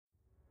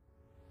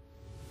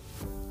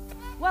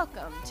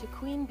Welcome to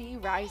Queen Bee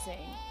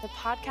Rising, the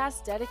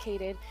podcast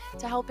dedicated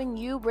to helping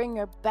you bring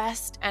your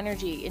best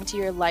energy into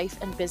your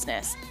life and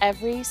business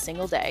every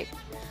single day.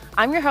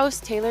 I'm your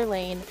host, Taylor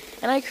Lane,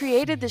 and I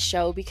created this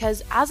show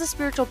because as a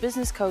spiritual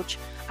business coach,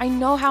 I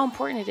know how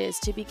important it is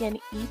to begin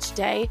each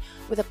day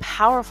with a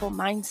powerful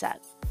mindset.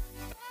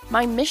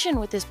 My mission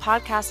with this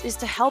podcast is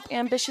to help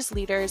ambitious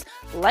leaders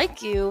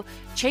like you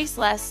chase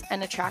less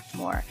and attract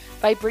more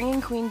by bringing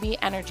Queen Bee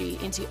energy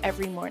into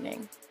every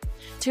morning.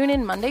 Tune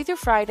in Monday through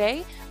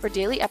Friday for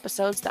daily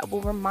episodes that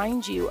will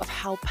remind you of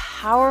how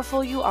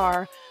powerful you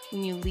are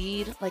when you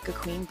lead like a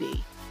queen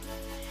bee.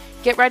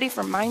 Get ready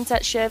for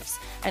mindset shifts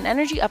and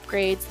energy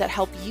upgrades that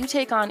help you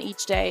take on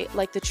each day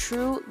like the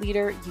true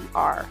leader you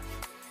are.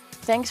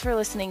 Thanks for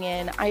listening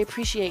in. I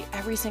appreciate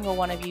every single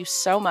one of you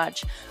so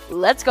much.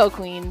 Let's go,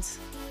 queens.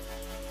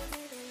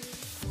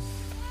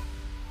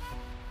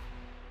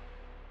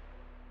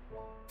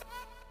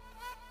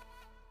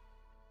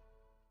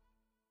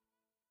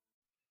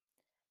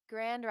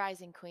 Grand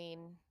Rising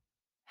Queen.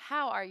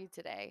 How are you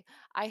today?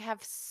 I have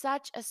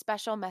such a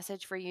special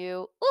message for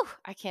you. Ooh,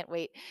 I can't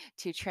wait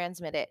to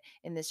transmit it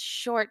in this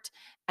short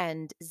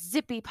and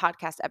zippy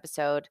podcast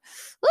episode.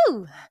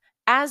 Ooh,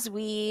 as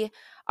we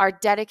are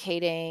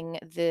dedicating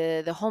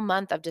the whole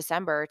month of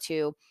December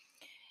to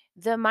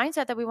the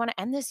mindset that we want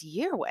to end this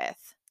year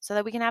with so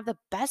that we can have the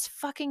best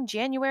fucking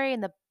January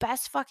and the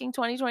best fucking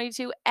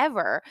 2022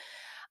 ever.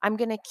 I'm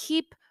going to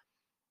keep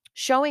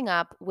showing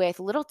up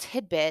with little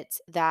tidbits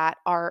that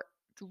are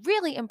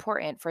really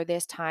important for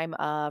this time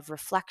of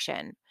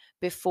reflection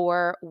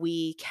before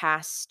we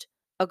cast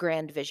a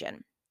grand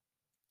vision.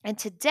 And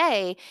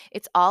today,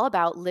 it's all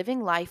about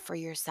living life for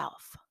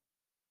yourself.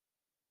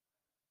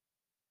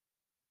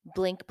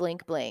 Blink,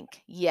 blink,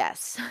 blink.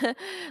 Yes,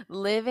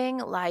 living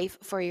life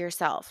for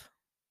yourself.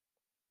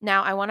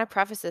 Now, I want to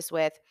preface this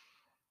with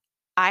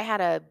I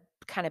had a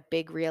kind of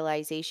big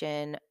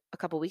realization a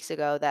couple weeks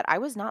ago that I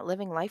was not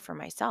living life for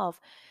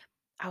myself.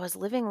 I was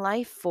living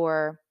life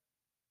for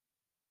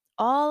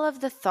all of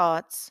the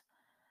thoughts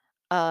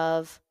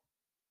of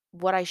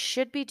what I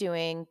should be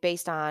doing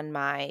based on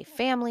my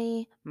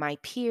family, my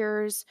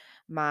peers,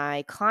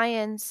 my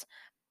clients,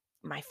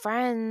 my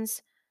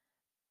friends,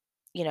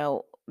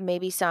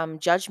 maybe some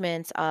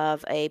judgments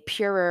of a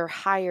purer,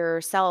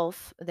 higher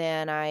self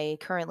than I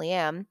currently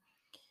am.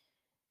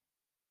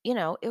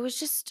 It was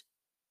just,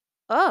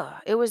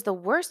 it was the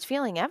worst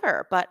feeling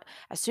ever. But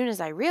as soon as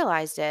I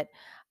realized it,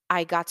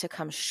 I got to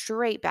come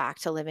straight back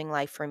to living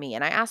life for me.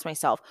 And I asked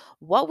myself,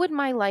 what would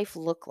my life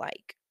look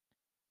like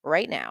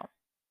right now?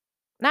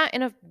 Not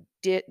in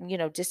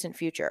a distant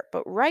future,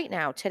 but right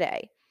now,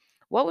 today,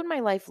 what would my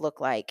life look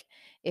like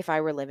if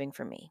I were living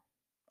for me?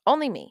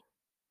 Only me.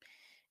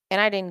 And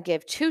I didn't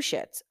give two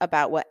shits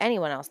about what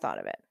anyone else thought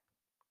of it.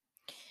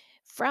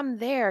 From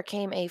there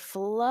came a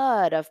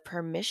flood of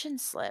permission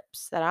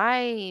slips that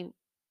I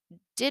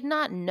did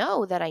not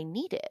know that I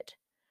needed.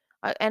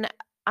 And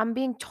I'm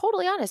being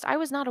totally honest, I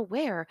was not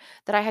aware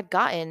that I had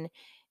gotten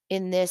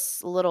in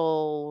this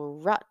little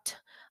rut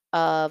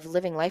of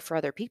living life for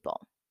other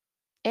people.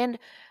 And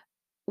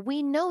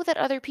we know that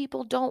other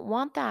people don't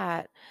want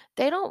that.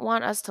 They don't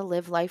want us to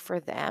live life for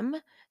them.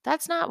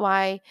 That's not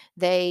why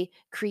they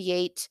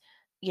create,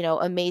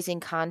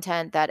 amazing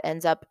content that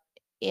ends up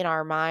in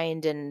our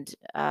mind and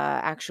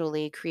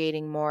actually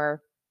creating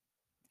more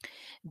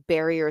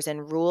barriers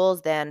and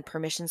rules than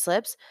permission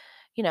slips,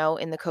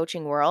 in the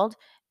coaching world.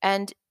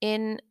 And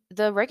in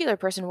the regular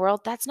person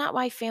world, that's not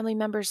why family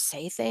members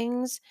say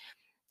things.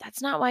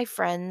 That's not why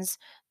friends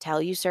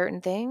tell you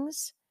certain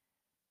things,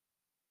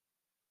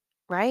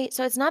 right?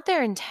 So it's not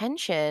their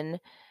intention.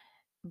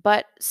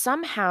 But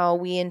somehow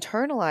we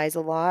internalize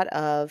a lot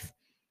of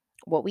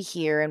what we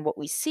hear and what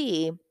we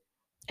see,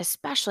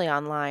 especially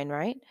online,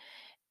 right?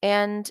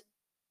 And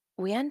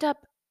we end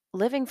up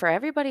living for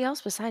everybody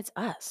else besides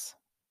us.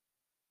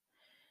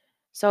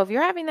 So if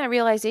you're having that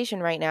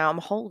realization right now, I'm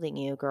holding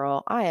you,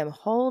 girl. I am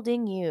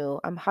holding you.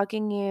 I'm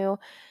hugging you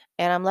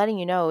and I'm letting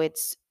you know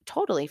it's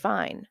totally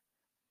fine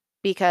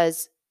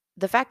because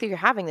the fact that you're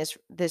having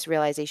this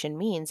realization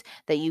means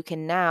that you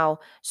can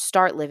now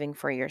start living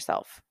for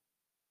yourself.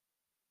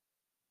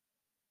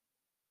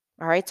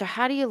 All right. So,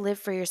 how do you live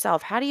for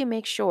yourself? How do you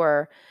make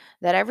sure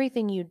that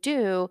everything you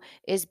do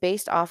is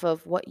based off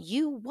of what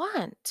you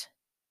want?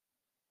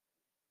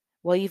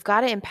 Well, you've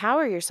got to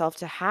empower yourself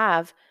to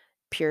have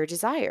pure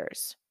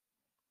desires.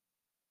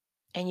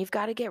 And you've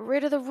got to get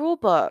rid of the rule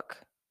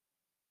book.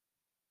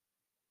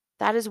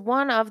 That is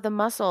one of the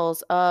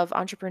muscles of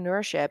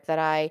entrepreneurship that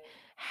I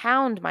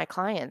hound my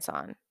clients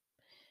on.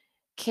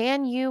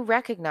 Can you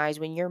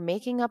recognize when you're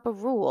making up a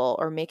rule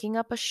or making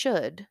up a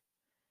should?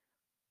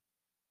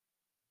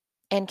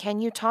 And can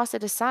you toss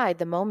it aside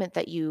the moment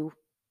that you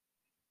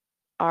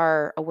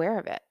are aware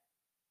of it?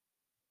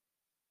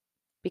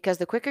 Because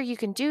the quicker you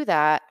can do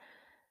that,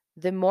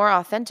 the more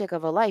authentic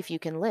of a life you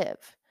can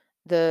live,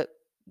 the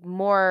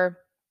more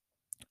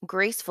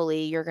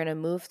gracefully you're going to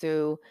move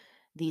through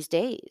these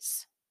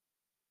days.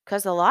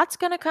 Because a lot's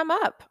going to come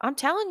up. I'm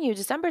telling you,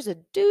 December's a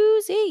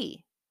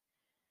doozy.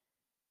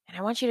 And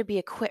I want you to be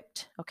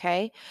equipped,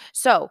 okay?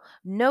 So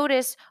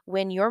notice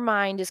when your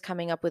mind is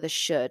coming up with a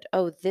should.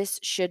 Oh, this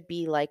should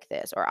be like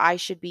this, or I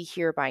should be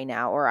here by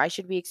now, or I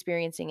should be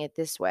experiencing it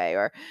this way,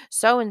 or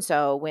so and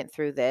so went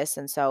through this.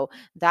 And so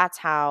that's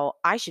how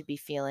I should be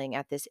feeling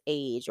at this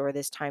age or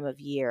this time of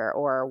year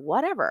or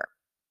whatever.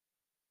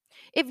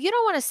 If you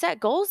don't want to set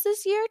goals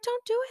this year,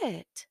 don't do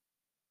it.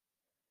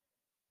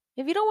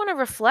 If you don't want to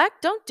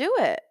reflect, don't do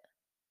it.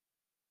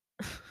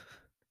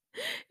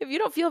 If you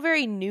don't feel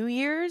very New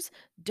Year's,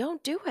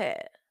 don't do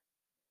it.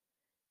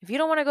 If you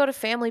don't want to go to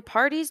family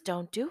parties,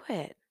 don't do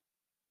it.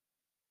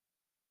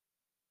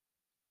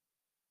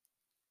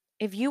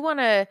 If you want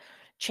to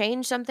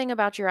change something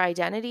about your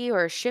identity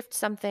or shift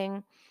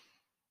something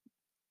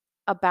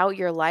about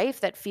your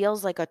life that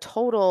feels like a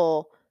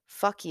total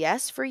fuck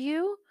yes for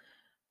you,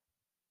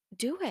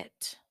 do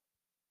it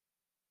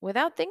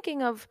without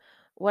thinking of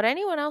what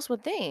anyone else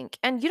would think.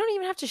 And you don't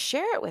even have to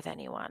share it with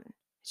anyone.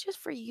 It's just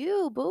for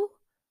you, boo.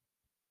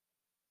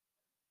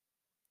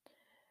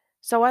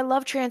 So I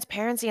love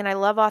transparency and I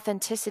love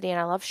authenticity and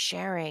I love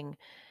sharing.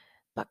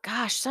 But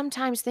gosh,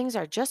 sometimes things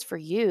are just for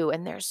you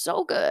and they're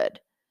so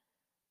good.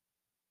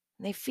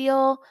 They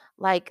feel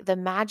like the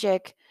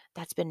magic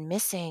that's been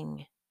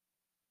missing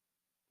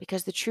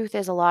because the truth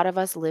is, a lot of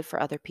us live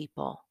for other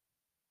people,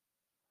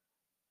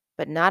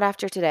 but not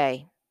after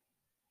today.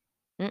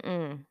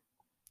 Mm-mm.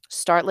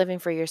 Start living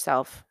for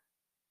yourself.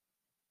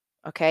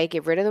 Okay.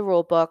 Get rid of the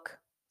rule book,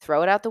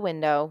 throw it out the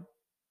window,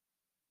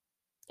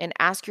 and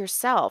ask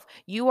yourself,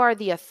 you are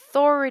the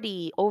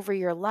authority over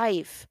your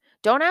life.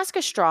 Don't ask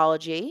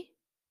astrology.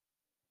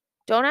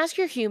 Don't ask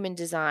your human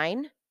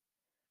design,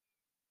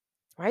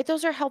 right?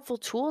 Those are helpful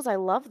tools. I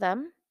love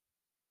them.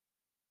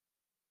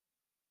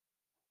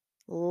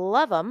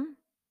 Love them.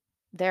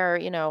 They're,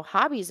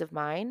 hobbies of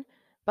mine,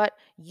 but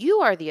you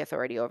are the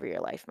authority over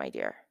your life, my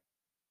dear.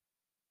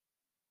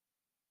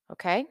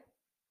 Okay?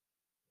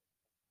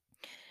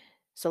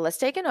 So let's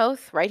take an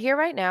oath right here,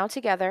 right now,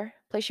 together.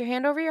 Place your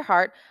hand over your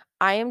heart.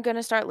 I am going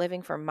to start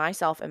living for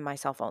myself and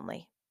myself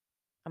only.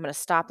 I'm going to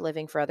stop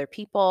living for other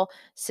people,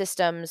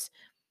 systems,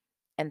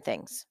 and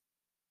things.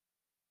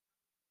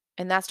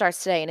 And that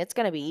starts today, and it's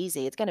going to be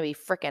easy. It's going to be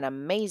freaking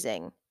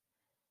amazing.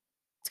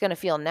 It's going to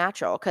feel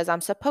natural because I'm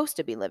supposed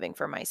to be living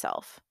for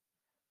myself.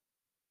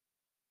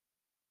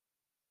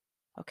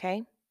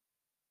 Okay?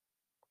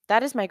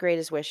 That is my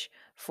greatest wish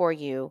for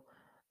you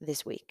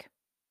this week.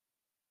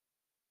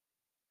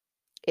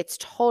 It's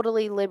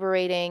totally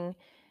liberating.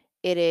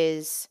 It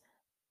is,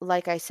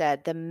 like I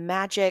said, the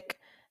magic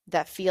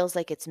that feels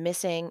like it's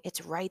missing.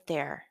 It's right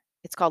there.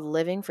 It's called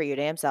living for your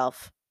damn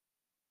self.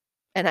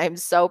 And I'm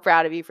so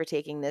proud of you for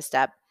taking this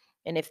step.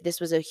 And if this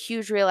was a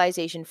huge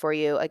realization for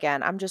you,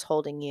 again, I'm just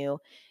holding you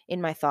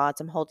in my thoughts.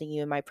 I'm holding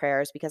you in my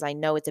prayers because I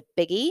know it's a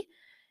biggie.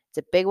 It's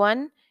a big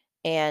one.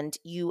 And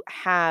you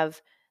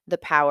have the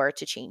power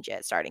to change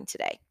it starting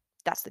today.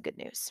 That's the good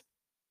news.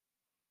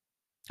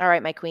 All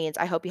right, my queens,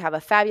 I hope you have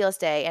a fabulous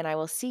day, and I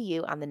will see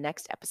you on the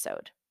next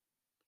episode.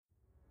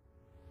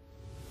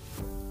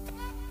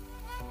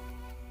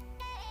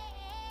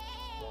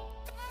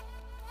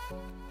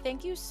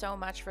 Thank you so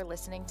much for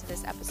listening to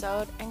this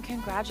episode, and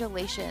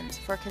congratulations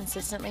for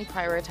consistently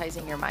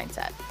prioritizing your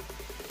mindset.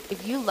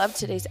 If you loved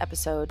today's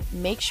episode,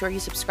 make sure you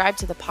subscribe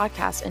to the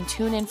podcast and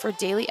tune in for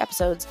daily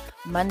episodes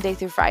Monday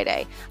through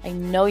Friday. I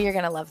know you're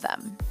going to love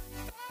them.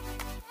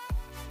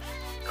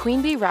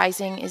 Queen Bee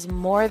Rising is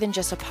more than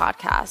just a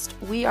podcast.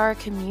 We are a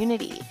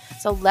community,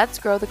 so let's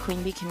grow the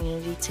Queen Bee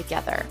community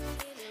together.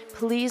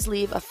 Please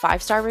leave a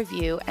 5-star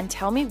review and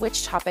tell me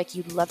which topic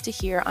you'd love to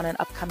hear on an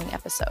upcoming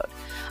episode.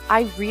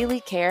 I really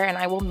care, and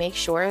I will make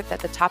sure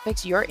that the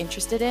topics you're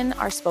interested in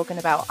are spoken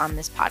about on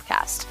this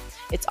podcast.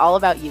 It's all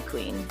about you,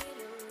 Queen.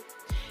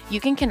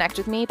 You can connect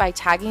with me by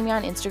tagging me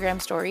on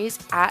Instagram stories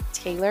at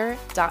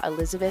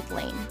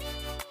taylor.elizabethlane.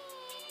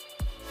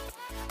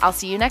 I'll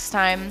see you next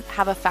time.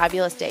 Have a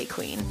fabulous day,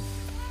 Queen.